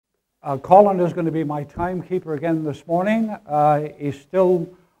Colin is going to be my timekeeper again this morning. He's still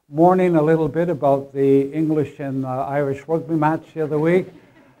mourning a little bit about the English and Irish rugby match the other week,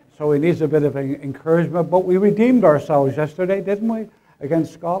 so he needs a bit of encouragement. But we redeemed ourselves yesterday, didn't we,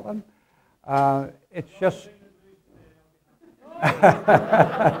 against Scotland? It's just...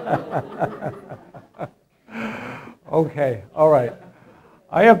 Okay, all right.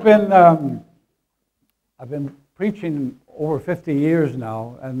 I've been preaching over 50 years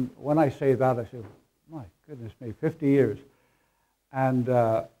now, and when I say that, I say, my goodness me, 50 years. And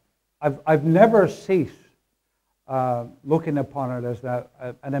I've never ceased looking upon it as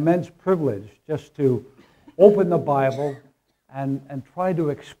an immense privilege just to open the Bible and try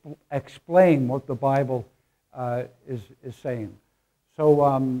to explain what the Bible is saying.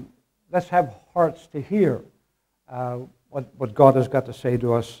 So let's have hearts to hear what God has got to say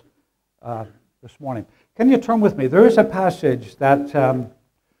to us this morning. Can you turn with me? There is a passage that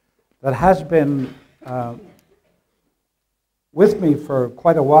has been with me for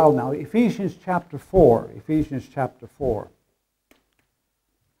quite a while now. Ephesians chapter 4. Ephesians chapter 4.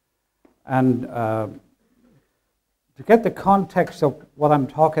 And to get the context of what I'm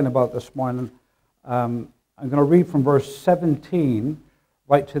talking about this morning, I'm going to read from verse 17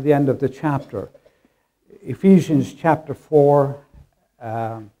 right to the end of the chapter. Ephesians chapter 4,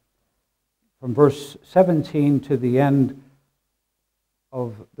 from verse 17 to the end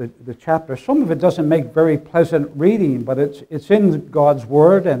of the chapter. Some of it doesn't make very pleasant reading, but it's in God's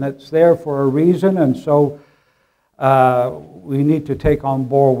Word, and it's there for a reason, and so we need to take on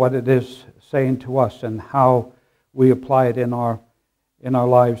board what it is saying to us and how we apply it in our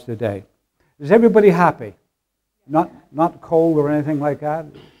lives today. Is everybody happy? Not cold or anything like that?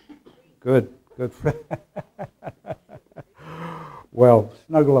 Good. Well,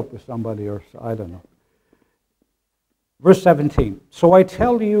 snuggle up with somebody, or I don't know. Verse 17. So I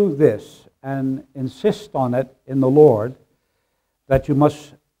tell you this, and insist on it in the Lord, that you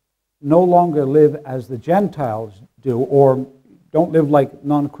must no longer live as the Gentiles do, or don't live like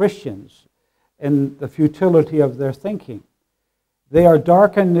non-Christians in the futility of their thinking. They are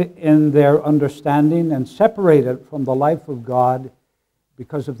darkened in their understanding and separated from the life of God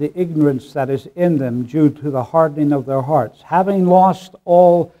because of the ignorance that is in them due to the hardening of their hearts. Having lost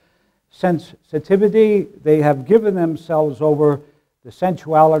all sensitivity, they have given themselves over to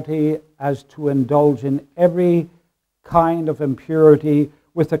sensuality as to indulge in every kind of impurity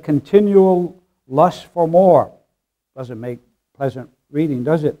with a continual lust for more. Doesn't make pleasant reading,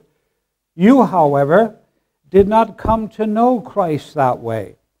 does it? You, however, did not come to know Christ that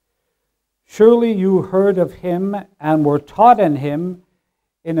way. Surely you heard of him and were taught in him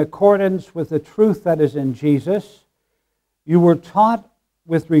in accordance with the truth that is in Jesus. You were taught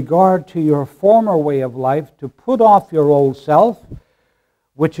with regard to your former way of life to put off your old self,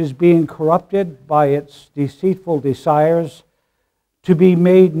 which is being corrupted by its deceitful desires, to be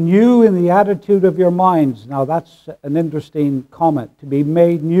made new in the attitude of your minds. Now that's an interesting comment. To be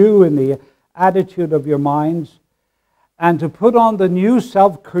made new in the attitude of your minds, and to put on the new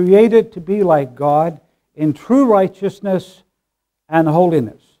self created to be like God in true righteousness and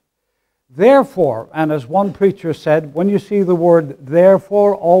holiness. Therefore, and as one preacher said, when you see the word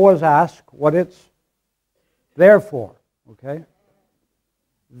therefore, always ask what it's there for. Okay?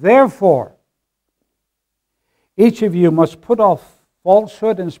 Therefore, each of you must put off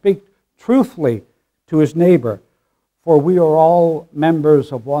falsehood and speak truthfully to his neighbor, for we are all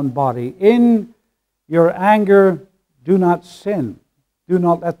members of one body. In your anger, do not sin. Do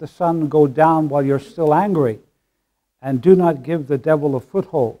not let the sun go down while you're still angry, and do not give the devil a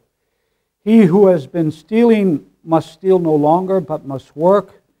foothold. He who has been stealing must steal no longer, but must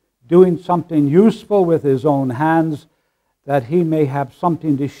work, doing something useful with his own hands, that he may have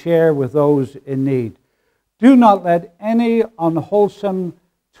something to share with those in need. Do not let any unwholesome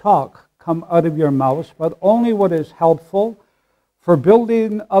talk come out of your mouths, but only what is helpful for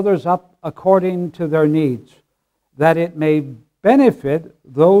building others up according to their needs, that it may benefit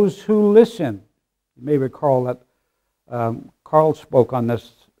those who listen. You may recall that Carl spoke on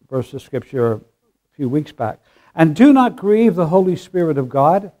this verse of Scripture a few weeks back. And do not grieve the Holy Spirit of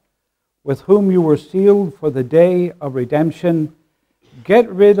God, with whom you were sealed for the day of redemption. Get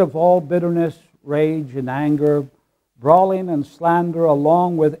rid of all bitterness, rage, and anger, brawling and slander,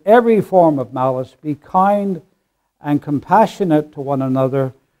 along with every form of malice. Be kind and compassionate to one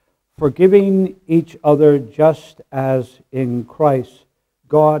another, forgiving each other just as in Christ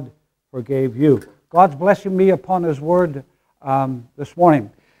God forgave you. God's blessing me upon his word this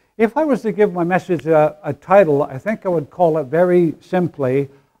morning. If I was to give my message a title, I think I would call it very simply,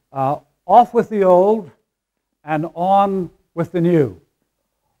 Off with the Old and On with the New.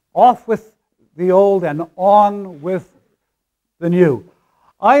 Off with the old and on with the new.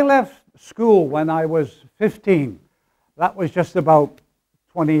 I left school when I was 15. That was just about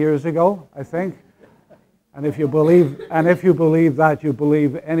 20 years ago, I think. And if you believe that, you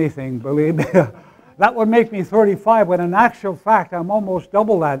believe anything, believe me. That would make me 35, when in actual fact, I'm almost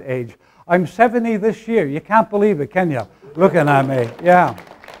double that age. I'm 70 this year. You can't believe it, can you? Looking at me, yeah.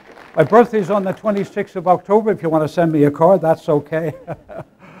 My birthday's on the 26th of October. If you want to send me a card, that's okay.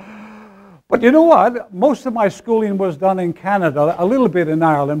 But you know what? Most of my schooling was done in Canada, a little bit in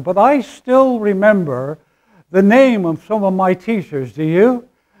Ireland, but I still remember the name of some of my teachers. Do you?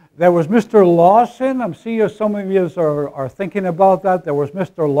 There was Mr. Lawson. I'm seeing some of you are thinking about that. There was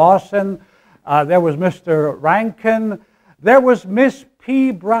Mr. Lawson. There was Mr. Rankin. There was Miss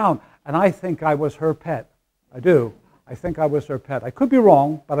P. Brown. And I think I was her pet. I do. I think I was her pet. I could be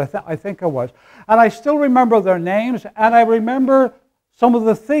wrong, but I think I was. And I still remember their names, and I remember some of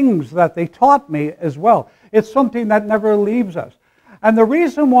the things that they taught me as well. It's something that never leaves us. And the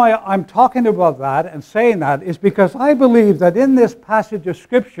reason why I'm talking about that and saying that is because I believe that in this passage of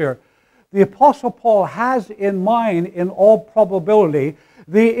Scripture, the Apostle Paul has in mind, in all probability,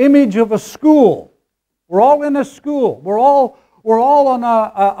 the image of a school. We're all in a school. We're all on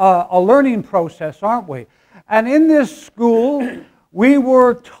a learning process, aren't we? And in this school, we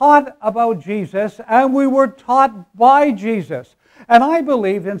were taught about Jesus, and we were taught by Jesus. And I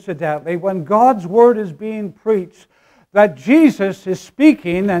believe, incidentally, when God's Word is being preached, that Jesus is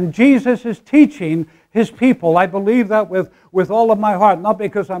speaking and Jesus is teaching His people. I believe that with all of my heart, not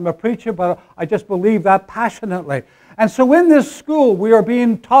because I'm a preacher, but I just believe that passionately. And so in this school, we are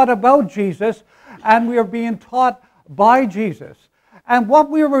being taught about Jesus, and we are being taught by Jesus. And what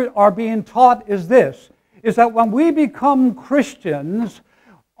we are being taught is this, is that when we become Christians,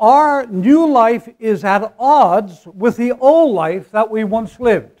 our new life is at odds with the old life that we once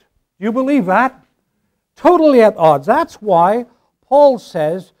lived. Do you believe that? Totally at odds. That's why Paul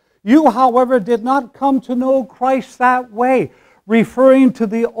says, "You, however, did not come to know Christ that way," referring to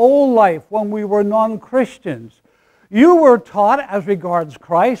the old life when we were non-Christians. You were taught, as regards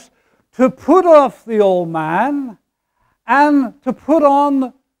Christ, to put off the old man and to put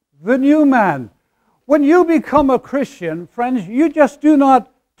on the new man. When you become a Christian, friends, you just do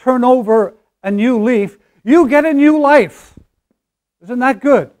not turn over a new leaf. You get a new life. Isn't that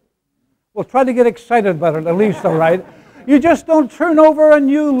good? Well, try to get excited about it at least, all right? You just don't turn over a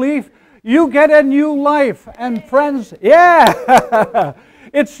new leaf. You get a new life. And friends, yeah,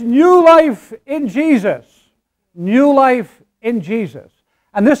 it's new life in Jesus. New life in Jesus.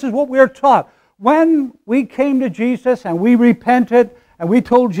 And this is what we're taught. When we came to Jesus and we repented and we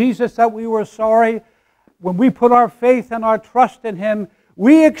told Jesus that we were sorry, when we put our faith and our trust in Him,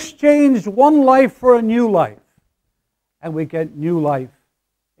 we exchanged one life for a new life. And we get new life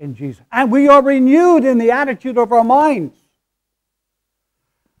in Jesus. And we are renewed in the attitude of our minds.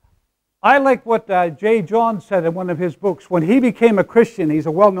 I like what J. John said in one of his books. When he became a Christian, he's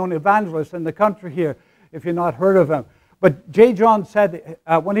a well-known evangelist in the country here, if you've not heard of him. But J. John said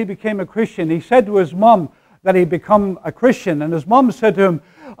when he became a Christian, he said to his mom that he'd become a Christian. And his mom said to him,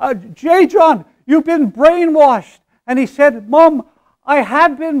 J. John, you've been brainwashed. And he said, Mom, I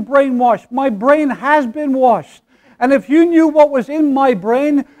had been brainwashed. My brain has been washed. And if you knew what was in my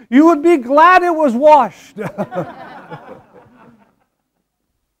brain, you would be glad it was washed.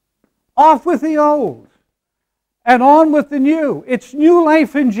 Off with the old and on with the new. It's new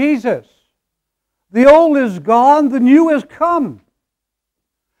life in Jesus. The old is gone, the new has come.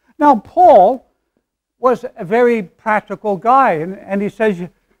 Now, Paul was a very practical guy, and he says,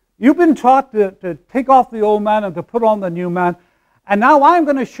 you've been taught to take off the old man and to put on the new man, and now I'm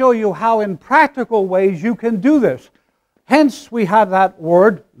going to show you how in practical ways you can do this. Hence, we have that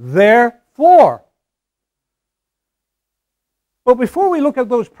word, therefore. But before we look at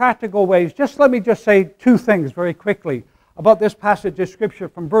those practical ways, let me say two things very quickly about this passage of Scripture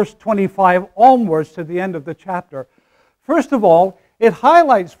from verse 25 onwards to the end of the chapter. First of all, it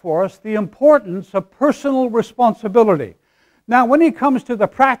highlights for us the importance of personal responsibility. Now, when he comes to the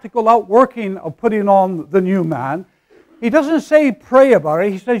practical outworking of putting on the new man, he doesn't say pray about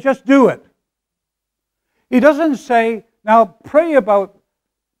it, he says just do it. He doesn't say, now pray about,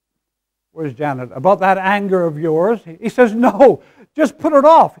 where's Janet, about that anger of yours. He says, no, just put it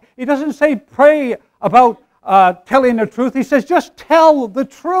off. He doesn't say pray about telling the truth. He says, just tell the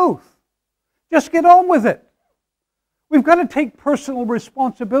truth. Just get on with it. We've got to take personal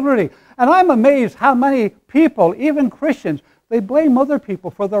responsibility. And I'm amazed how many people, even Christians, they blame other people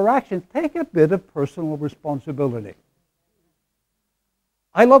for their actions. Take a bit of personal responsibility.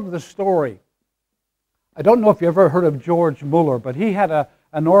 I love the story. I don't know if you ever heard of George Mueller, but he had a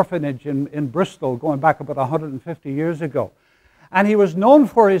an orphanage in Bristol going back about 150 years ago. And he was known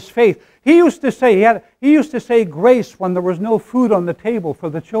for his faith. He used to say grace when there was no food on the table for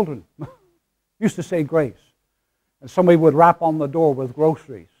the children. He used to say grace. And somebody would rap on the door with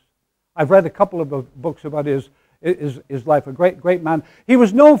groceries. I've read a couple of books about his life, a great man. He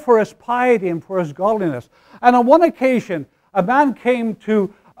was known for his piety and for his godliness. And on one occasion, a man came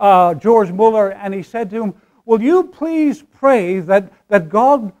to George Muller and he said to him, will you please pray that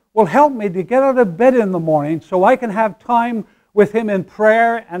God will help me to get out of bed in the morning so I can have time with him in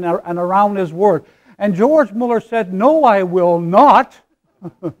prayer and around his word? And George Muller said, no, I will not.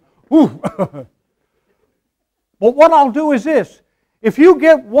 But what I'll do is this. If you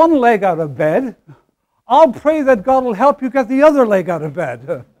get one leg out of bed, I'll pray that God will help you get the other leg out of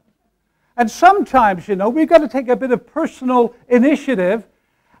bed. And sometimes, we've got to take a bit of personal initiative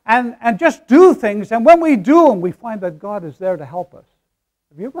and just do things. And when we do them, we find that God is there to help us.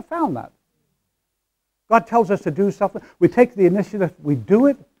 Have you ever found that? God tells us to do something. We take the initiative, we do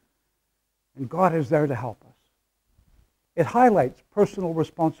it, and God is there to help us. It highlights personal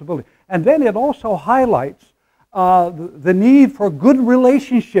responsibility. And then it also highlights the need for good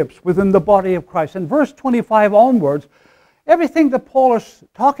relationships within the body of Christ. In verse 25 onwards, everything that Paul is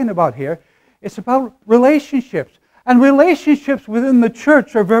talking about here is about relationships. And relationships within the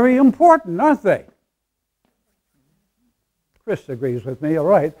church are very important, aren't they? Chris agrees with me, all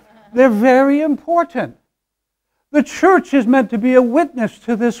right. They're very important. The church is meant to be a witness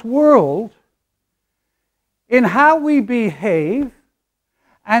to this world in how we behave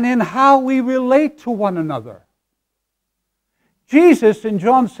and in how we relate to one another. Jesus, in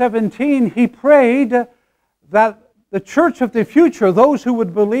John 17, he prayed that the church of the future, those who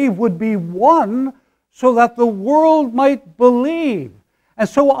would believe, would be one so that the world might believe. And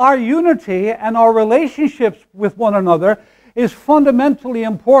so our unity and our relationships with one another is fundamentally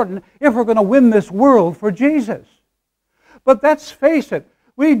important if we're going to win this world for Jesus. But let's face it,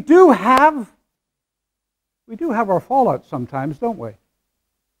 we do have our fallout sometimes, don't we?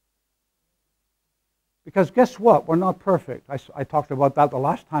 Because guess what? We're not perfect. I talked about that the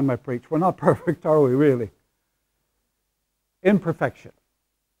last time I preached. We're not perfect, are we, really? Imperfection.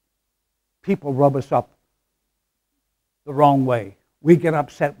 People rub us up the wrong way. We get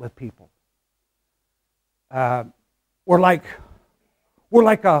upset with people. We're like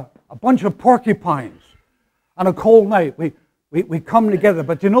a bunch of porcupines on a cold night. We come together,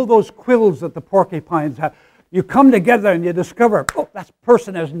 but you know those quills that the porcupines have? You come together and you discover, oh, that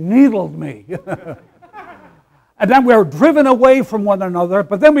person has needled me. And then we're driven away from one another,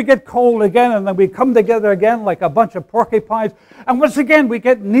 but then we get cold again, and then we come together again like a bunch of porcupines, and once again we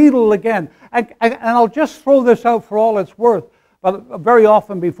get needled again. And I'll just throw this out for all it's worth, but very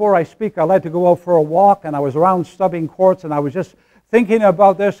often before I speak, I like to go out for a walk, and I was around Stubbing Courts, and I was just thinking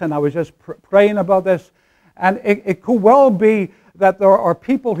about this, and I was just praying about this, and it could well be that there are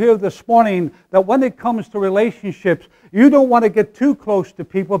people here this morning that when it comes to relationships, you don't want to get too close to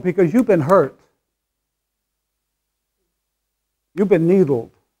people because you've been hurt. You've been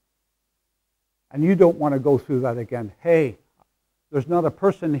needled. And you don't want to go through that again. Hey, there's not a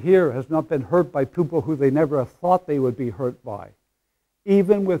person here who has not been hurt by people who they never thought they would be hurt by,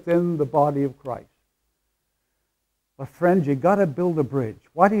 even within the body of Christ. But friends, you got to build a bridge.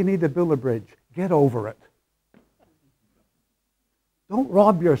 Why do you need to build a bridge? Get over it. Don't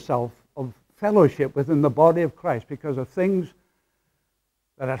rob yourself of fellowship within the body of Christ because of things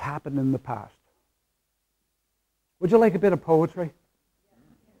that had happened in the past. Would you like a bit of poetry?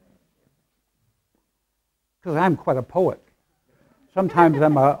 Because I'm quite a poet. Sometimes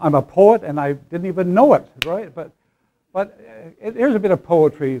I'm a poet and I didn't even know it, right? But here's a bit of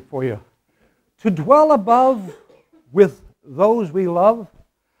poetry for you. To dwell above with those we love,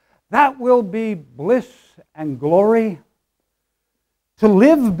 that will be bliss and glory. To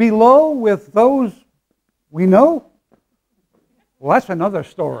live below with those we know, well, that's another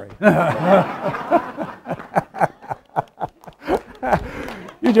story.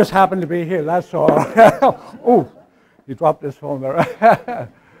 You just happen to be here, that's all. Oh, you dropped this phone there.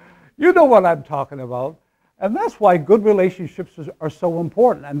 You know what I'm talking about. And that's why good relationships are so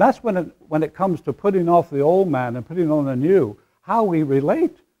important. And that's when it comes to putting off the old man and putting on the new, how we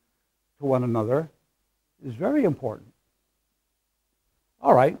relate to one another is very important.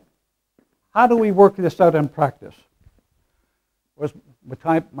 All right, how do we work this out in practice? Where's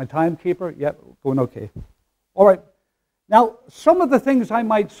my timekeeper? Yeah, going okay. All right. Now, some of the things I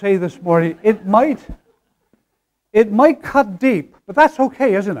might say this morning, it might cut deep, but that's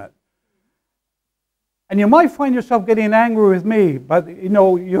okay, isn't it? And you might find yourself getting angry with me, but you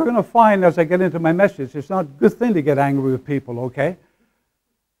know, you're going to find as I get into my message, it's not a good thing to get angry with people, okay?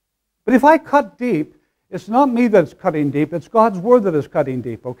 But if I cut deep, it's not me that's cutting deep, it's God's Word that is cutting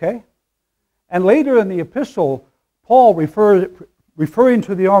deep, okay? And later in the epistle, Paul, referring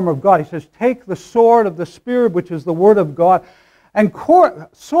to the armor of God, he says, take the sword of the Spirit, which is the Word of God. And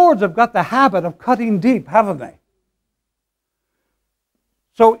swords have got the habit of cutting deep, haven't they?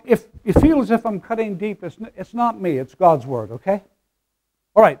 So if you feel as if I'm cutting deep, it's not me, it's God's Word, okay?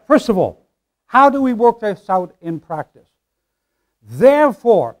 All right, first of all, how do we work this out in practice?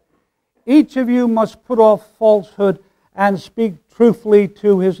 Therefore, each of you must put off falsehood and speak truthfully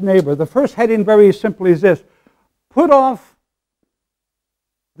to his neighbor. The first heading very simply is this: put off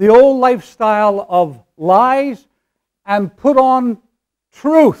the old lifestyle of lies and put on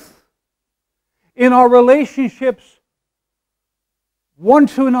truth in our relationships one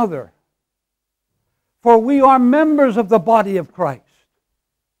to another. For we are members of the body of Christ.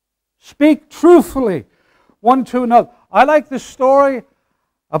 Speak truthfully one to another. I like this story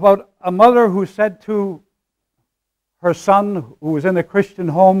about a mother who said to her son, who was in a Christian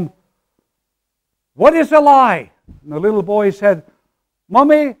home, "What is a lie?" And the little boy said,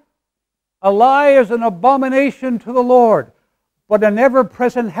 "Mommy, a lie is an abomination to the Lord, but an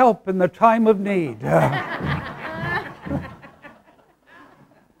ever-present help in the time of need."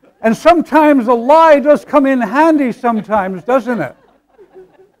 And sometimes a lie does come in handy sometimes, doesn't it?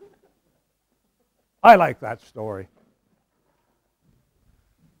 I like that story.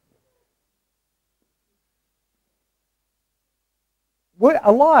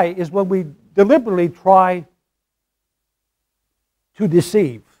 A lie is when we deliberately try to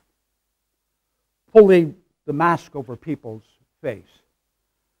deceive, pulling the mask over people's face.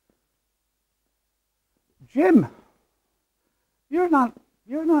 Jim, you're not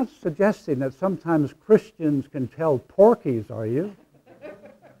suggesting that sometimes Christians can tell porkies, are you?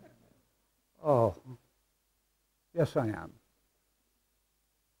 Oh, yes I am.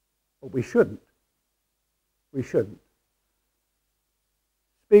 But we shouldn't. We shouldn't.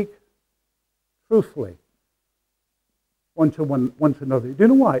 Speak truthfully one to another. Do you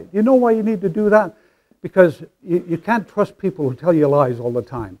know why? Do you know why you need to do that? Because you can't trust people who tell you lies all the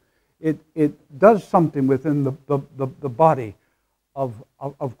time. It does something within the body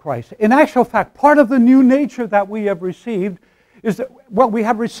of Christ. In actual fact, part of the new nature that we have received is that, well, we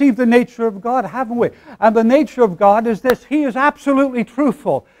have received the nature of God, haven't we? And the nature of God is this: He is absolutely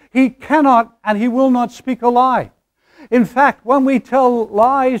truthful. He cannot and He will not speak a lie. In fact, when we tell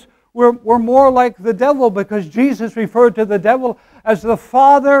lies, we're more like the devil, because Jesus referred to the devil as the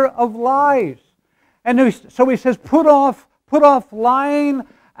father of lies. And so He says, put off lying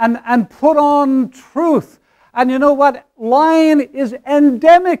and put on truth. And you know what? Lying is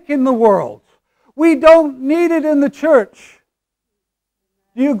endemic in the world. We don't need it in the church.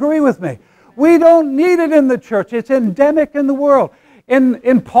 Do you agree with me? We don't need it in the church. It's endemic in the world.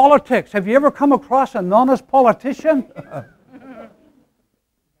 In politics, have you ever come across an honest politician?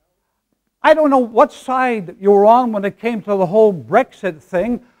 I don't know what side you were on when it came to the whole Brexit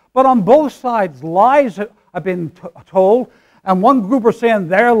thing, but on both sides, lies have been told, and one group are saying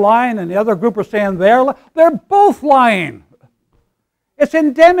they're lying, and the other group are saying they're lying. They're both lying. It's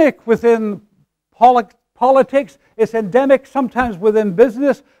endemic within politics. It's endemic sometimes within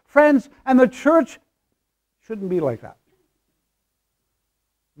business, friends, and the church shouldn't be like that.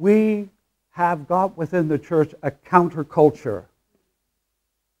 We have got within the church a counterculture.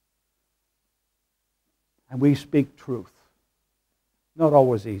 And we speak truth. Not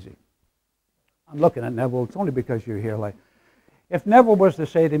always easy. I'm looking at Neville. It's only because you're here. Like, if Neville was to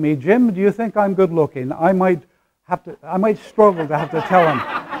say to me, "Jim, do you think I'm good looking?" I might struggle to have to tell him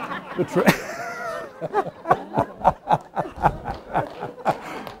the truth.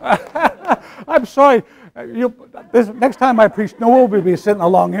 I'm sorry. Next time I preach, no one will be sitting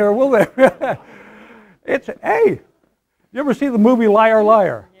along here, will they? Hey, you ever see the movie Liar,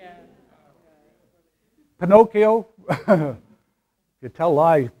 Liar? Yeah. Pinocchio? If you tell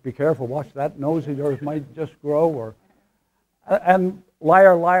lies, be careful. Watch that nose of yours might just grow. And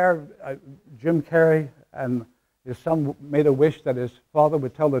Liar, Liar, Jim Carrey and his son made a wish that his father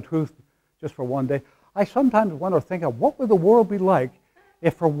would tell the truth just for one day. I sometimes wonder, think of what would the world be like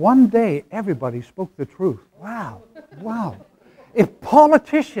if for one day everybody spoke the truth. Wow, wow. If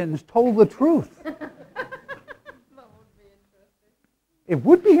politicians told the truth. It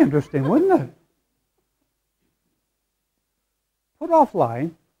would be interesting, wouldn't it? Put off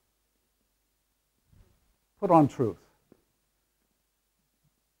lying. Put on truth.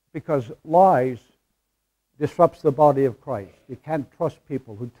 Because lies disrupts the body of Christ. You can't trust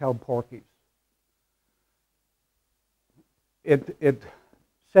people who tell porkies. It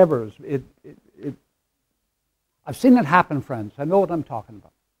severs. I've seen it happen, friends. I know what I'm talking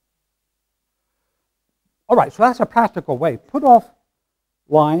about. All right, so that's a practical way. Put off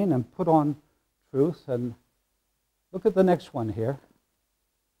lying and put on truth. And look at the next one here.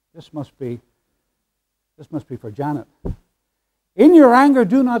 This must be for Janet. In your anger,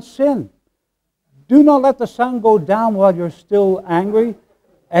 do not sin. Do not let the sun go down while you're still angry.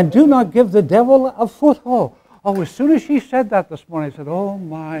 And do not give the devil a foothold. Oh, as soon as she said that this morning, I said, oh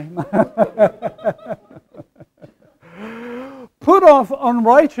my. Put off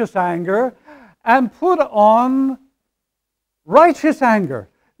unrighteous anger and put on righteous anger.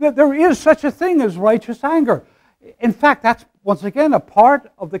 There is such a thing as righteous anger. In fact, that's once again a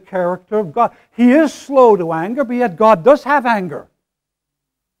part of the character of God. He is slow to anger, but yet God does have anger.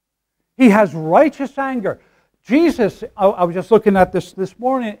 He has righteous anger. Jesus, I was just looking at this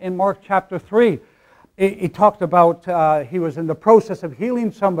morning in Mark chapter 3. He talked about he was in the process of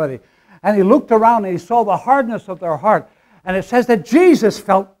healing somebody. And he looked around and he saw the hardness of their heart. And it says that Jesus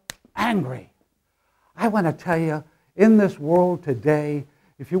felt angry. I want to tell you, in this world today,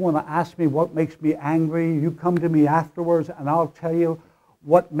 if you want to ask me what makes me angry, you come to me afterwards and I'll tell you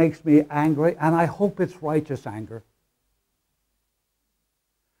what makes me angry. And I hope it's righteous anger.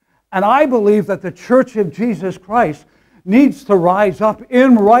 And I believe that the Church of Jesus Christ needs to rise up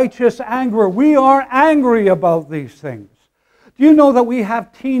in righteous anger. We are angry about these things. Do you know that we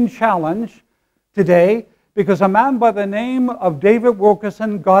have Teen Challenge today because a man by the name of David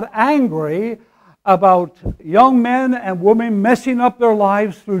Wilkerson got angry about young men and women messing up their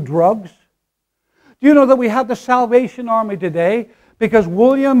lives through drugs? Do you know that we have the Salvation Army today because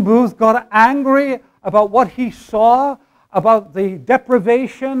William Booth got angry about what he saw, about the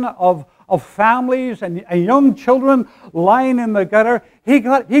deprivation of families and young children lying in the gutter? He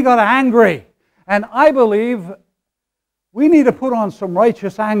got angry. And I believe we need to put on some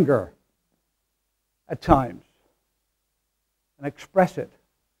righteous anger at times and express it.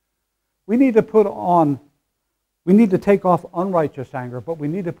 We need to take off unrighteous anger, but we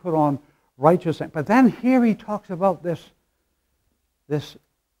need to put on righteous anger. But then here he talks about this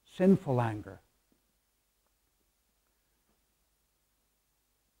sinful anger.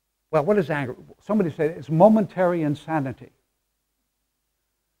 Well, what is anger? Somebody said it's momentary insanity.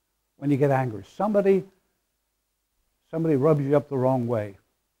 When you get angry, somebody rubs you up the wrong way.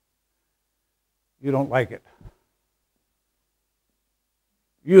 You don't like it.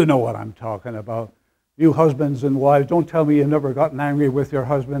 You know what I'm talking about. You husbands and wives, don't tell me you've never gotten angry with your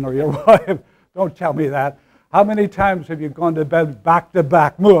husband or your wife. Don't tell me that. How many times have you gone to bed back to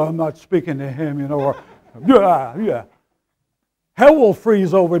back? No, I'm not speaking to him, or yeah. Hell will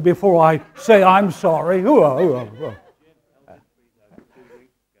freeze over before I say I'm sorry.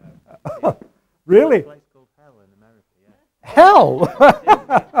 Really? Hell?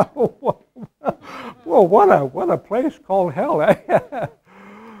 Well, what a place called hell.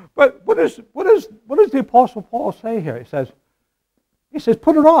 But what does the Apostle Paul say here? He says,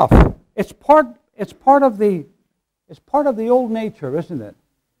 put it off. It's part of the old nature, isn't it?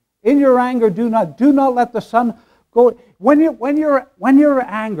 In your anger, do not let the sun go. When you're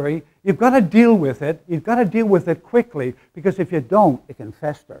angry, you've got to deal with it. You've got to deal with it quickly, because if you don't, it can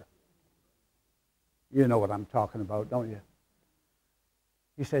fester. You know what I'm talking about, don't you?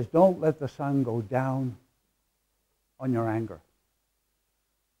 He says, don't let the sun go down on your anger.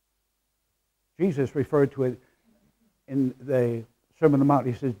 Jesus referred to it in the Sermon on the Mount.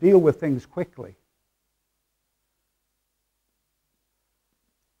 He says, deal with things quickly.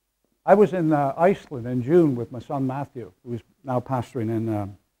 I was in Iceland in June with my son Matthew, who's now pastoring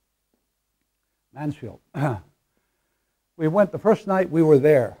in Mansfield. We went, the first night we were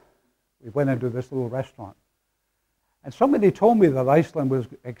there, we went into this little restaurant. And somebody told me that Iceland was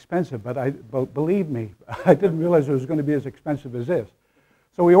expensive, but believe me, I didn't realize it was going to be as expensive as this.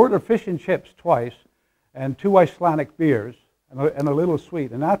 So we ordered fish and chips twice, and 2 Icelandic beers, and a little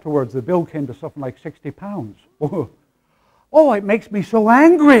sweet. And afterwards, the bill came to something like 60 pounds. Oh, it makes me so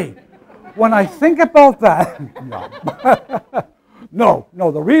angry when I think about that. No.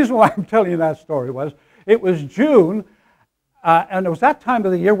 The reason why I'm telling you that story was, it was June, and it was that time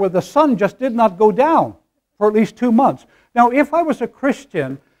of the year where the sun just did not go down for at least 2 months. Now, if I was a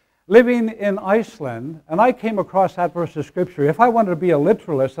Christian living in Iceland, and I came across that verse of Scripture, if I wanted to be a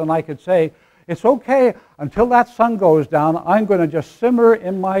literalist, then I could say, it's okay, until that sun goes down, I'm going to just simmer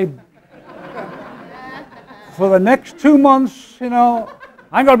in my... for the next 2 months, I'm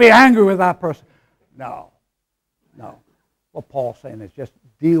going to be angry with that person. No. What Paul's saying is just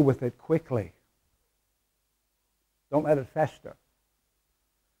deal with it quickly. Don't let it fester.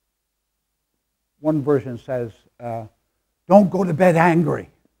 One version says, don't go to bed angry.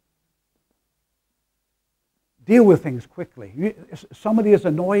 Deal with things quickly. Somebody is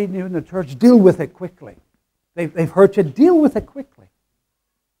annoying you in the church, deal with it quickly. They've hurt you. Deal with it quickly.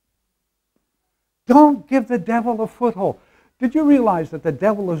 Don't give the devil a foothold. Did you realize that the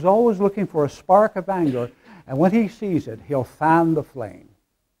devil is always looking for a spark of anger, and when he sees it, he'll fan the flame?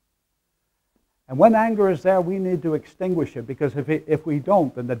 And when anger is there, we need to extinguish it, because if we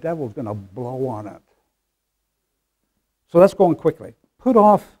don't, then the devil's going to blow on it. So let's go on quickly. Put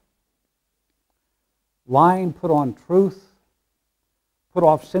off lying, put on truth, put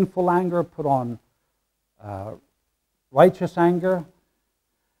off sinful anger, put on righteous anger.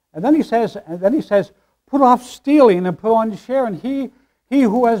 And then he says, put off stealing and put on sharing. He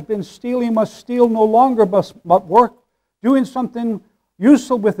who has been stealing must steal no longer, but work, doing something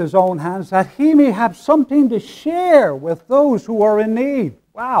useful with his own hands, that he may have something to share with those who are in need.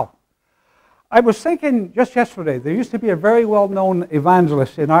 Wow. I was thinking just yesterday, there used to be a very well-known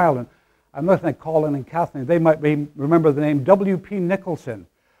evangelist in Ireland. I'm looking at Colin and Kathleen. They might remember the name W.P. Nicholson.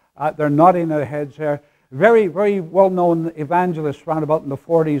 They're nodding their heads there. Very, very well-known evangelist around about in the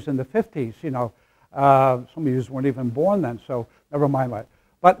 40s and the 50s. You know, some of you weren't even born then, so never mind that.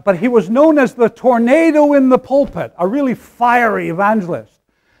 But he was known as the tornado in the pulpit, a really fiery evangelist.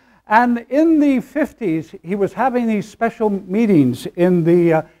 And in the 50s, he was having these special meetings in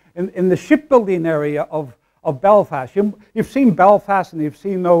the shipbuilding area of Belfast. You've seen Belfast, and you've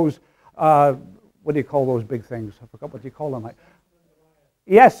seen those, what do you call those big things? I forgot what you call them.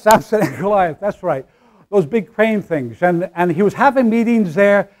 Yes, Samson and Goliath, that's right. Those big crane things. And he was having meetings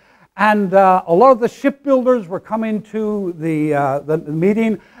there, and a lot of the shipbuilders were coming to the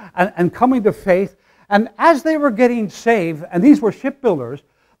meeting and coming to faith. And as they were getting saved, and these were shipbuilders,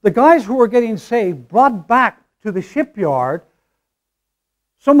 the guys who were getting saved brought back to the shipyard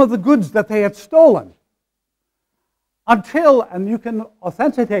some of the goods that they had stolen. Until, and you can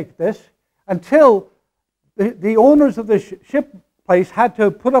authenticate this, until the owners of the ship place had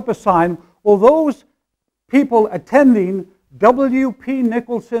to put up a sign, well, those people attending W.P.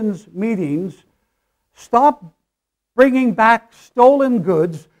 Nicholson's meetings, stop bringing back stolen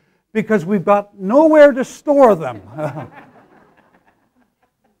goods because we've got nowhere to store them.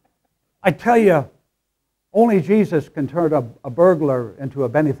 I tell you, only Jesus can turn a burglar into a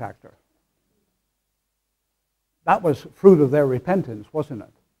benefactor. That was fruit of their repentance, wasn't it?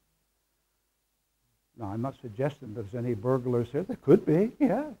 Now, I'm not suggesting there's any burglars here. There could be,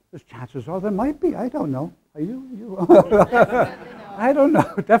 yeah. There's chances are there might be. I don't know. Are you? I don't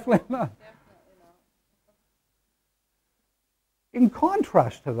know. Definitely not. In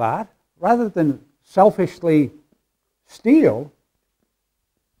contrast to that, rather than selfishly steal,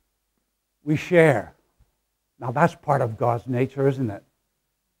 we share. Now, that's part of God's nature, isn't it?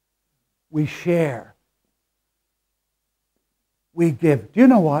 We share. We give. Do you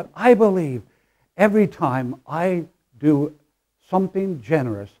know what? I believe every time I do something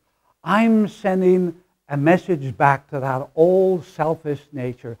generous, I'm sending a message back to that old selfish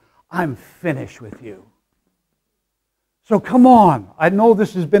nature. I'm finished with you. So come on. I know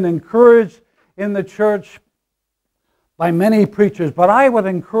this has been encouraged in the church by many preachers, but I would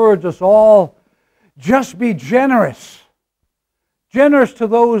encourage us all, just be generous. Generous to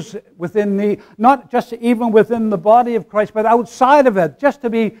those within the, not just even within the body of Christ, but outside of it, just to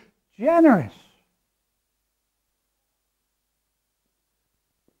be generous.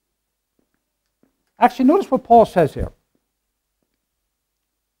 Actually, notice what Paul says here.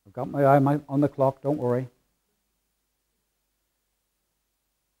 I've got my eye on the clock, don't worry.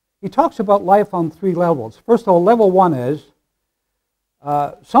 He talks about life on three levels. First of all, level one is,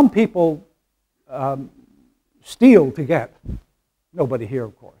 some people steal to get. Nobody here,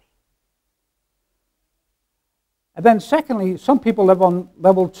 of course. And then secondly, some people live on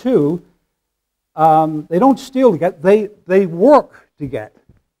level two. They don't steal to get, they work to get,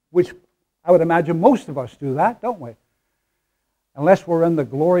 which I would imagine most of us do that, don't we? Unless we're in the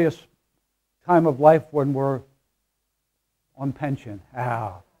glorious time of life when we're on pension.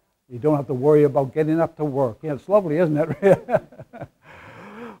 You don't have to worry about getting up to work. Yeah, it's lovely, isn't it?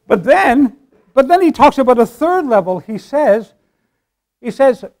 But then he talks about a third level. He says,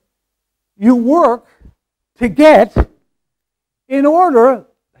 you work to get in order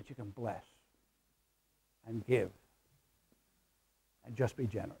that you can bless and give and just be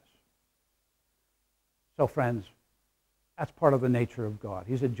generous. So friends, that's part of the nature of God.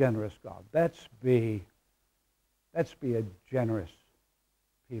 He's a generous God. Let's be a generous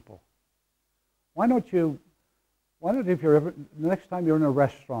people. Why don't if you're ever, the next time you're in a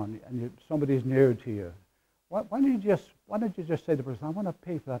restaurant and somebody's near to you, why don't you just say to the person, I want to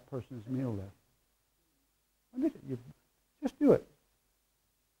pay for that person's meal there. Why don't you just do it.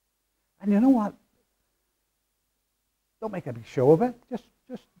 And you know what? Don't make a big show of it.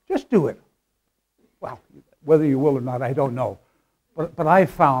 Just do it. Well, Whether you will or not, I don't know. But I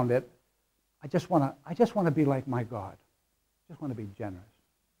found it. I just want to be like my God. I just want to be generous.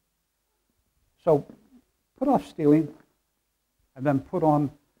 So put off stealing, and then put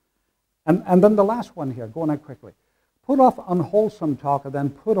on, and then the last one here, going on quickly. Put off unwholesome talk, and then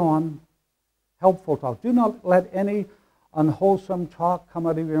put on helpful talk. Do not let any unwholesome talk come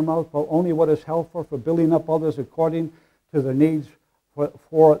out of your mouth, but only what is helpful for building up others according to their needs,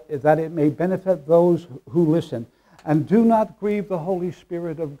 for that it may benefit those who listen. And do not grieve the Holy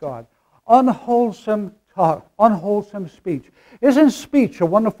Spirit of God. Unwholesome talk, unwholesome speech. Isn't speech a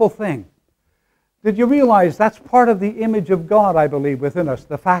wonderful thing? Did you realize that's part of the image of God, I believe, within us,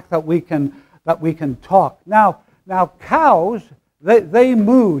 the fact that we can talk. Now cows, they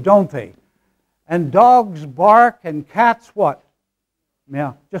moo, don't they? And dogs bark, and cats what?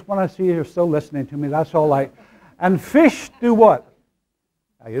 Yeah, just want to see you're still listening to me. That's all I. And fish do what?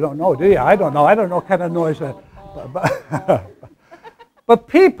 Now, you don't know, do you? I don't know. I don't know what kind of noise. But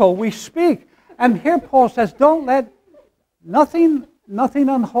people, we speak. And here Paul says, don't let nothing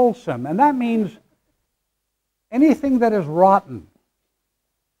unwholesome. And that means anything that is rotten.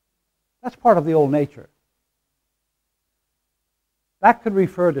 That's part of the old nature. That could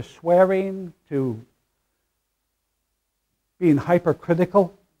refer to swearing, to being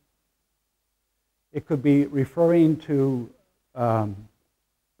hypercritical. It could be referring to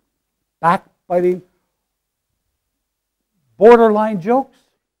backbiting, borderline jokes.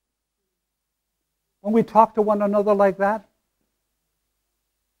 When we talk to one another like that,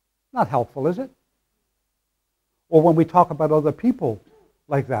 not helpful, is it? Or when we talk about other people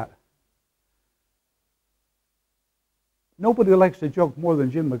like that. Nobody likes to joke more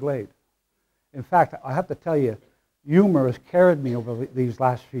than Jim McGlade. In fact, I have to tell you, humor has carried me over these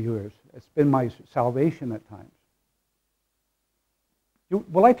last few years. It's been my salvation at times.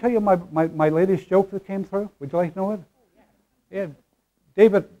 Will I tell you my latest joke that came through? Would you like to know it? Yeah.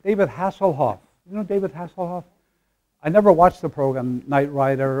 David Hasselhoff. You know David Hasselhoff? I never watched the program Knight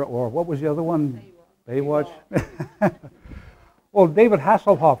Rider, or what was the other one? Baywatch. Well, David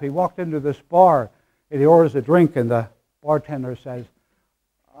Hasselhoff, he walked into this bar and he orders a drink, and the bartender says,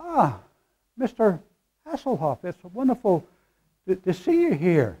 Mr. Hasselhoff, it's wonderful to see you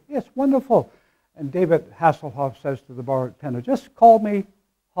here. It's wonderful. And David Hasselhoff says to the bartender, just call me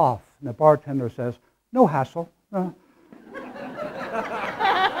Hoff. And the bartender says, no hassle. No.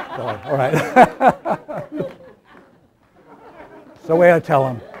 So, all right. It's the way I tell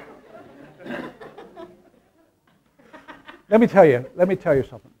him. Let me tell you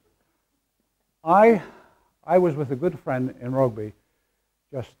something. I was with a good friend in Rugby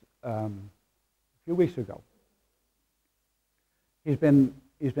just a few weeks ago. He's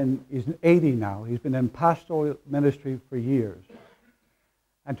 80 now. He's been in pastoral ministry for years.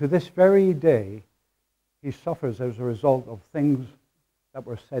 And to this very day, he suffers as a result of things that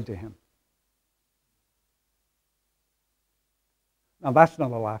were said to him. Now, that's not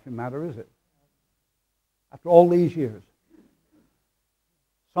a laughing matter, is it? After all these years,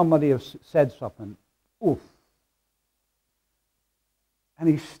 somebody has said something, oof. And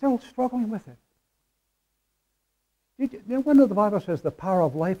he's still struggling with it. No wonder the Bible says the power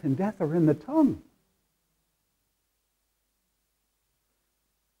of life and death are in the tongue.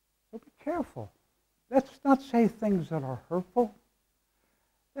 So be careful. Let's not say things that are hurtful.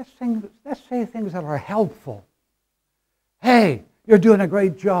 Let's say things that are helpful. Hey, you're doing a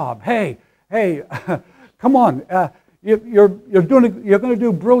great job. Hey, come on. You're going to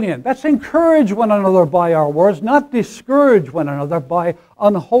do brilliant. Let's encourage one another by our words, not discourage one another by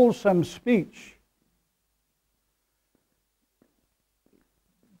unwholesome speech.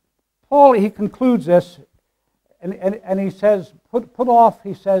 Paul, he concludes this, and he says, put off,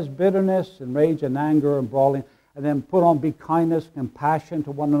 he says, bitterness and rage and anger and brawling, and then put on be kindness, compassion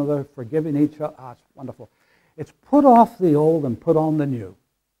to one another, forgiving each other. It's wonderful. It's put off the old and put on the new.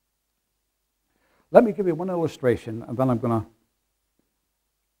 Let me give you one illustration, and then I'm going to...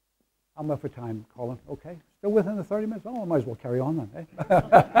 I'm up for time, Colin. Okay? Still within the 30 minutes? Oh, I might as well carry on then.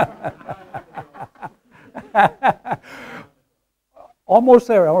 Eh? Almost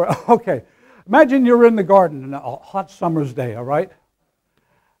there. Okay. Imagine you're in the garden on a hot summer's day, all right?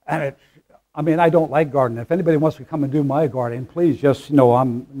 And I don't like gardening. If anybody wants to come and do my garden, please just,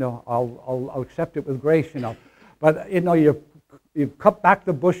 I'll accept it with grace, But, you've cut back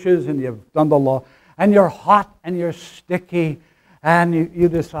the bushes and you've done the law, and you're hot and you're sticky, and you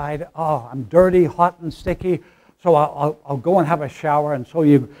decide, I'm dirty, hot, and sticky, so I'll go and have a shower. And so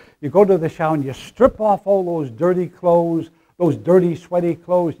you go to the shower and you strip off all those dirty clothes, those dirty, sweaty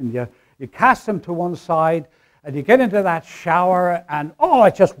clothes, and you cast them to one side, and you get into that shower, and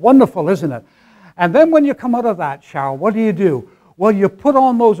it's just wonderful, isn't it? And then when you come out of that shower, what do? Well, you put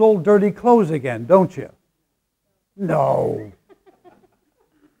on those old dirty clothes again, don't you? No.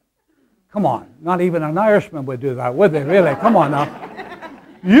 Come on, not even an Irishman would do that, would they, really? Come on now.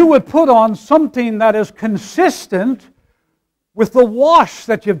 You would put on something that is consistent with the wash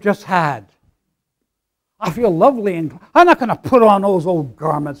that you've just had. I feel lovely, and I'm not going to put on those old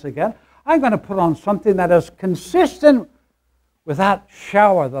garments again. I'm going to put on something that is consistent with that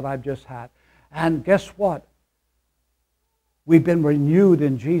shower that I've just had. And guess what? We've been renewed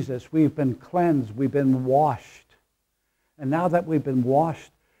in Jesus. We've been cleansed. We've been washed. And now that we've been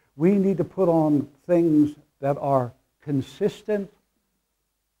washed, we need to put on things that are consistent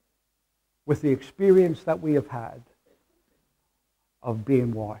with the experience that we have had of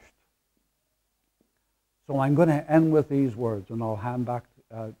being washed. So I'm going to end with these words, and I'll hand back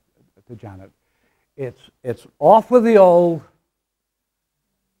to Janet. It's off with the old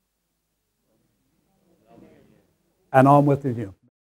and on with the new.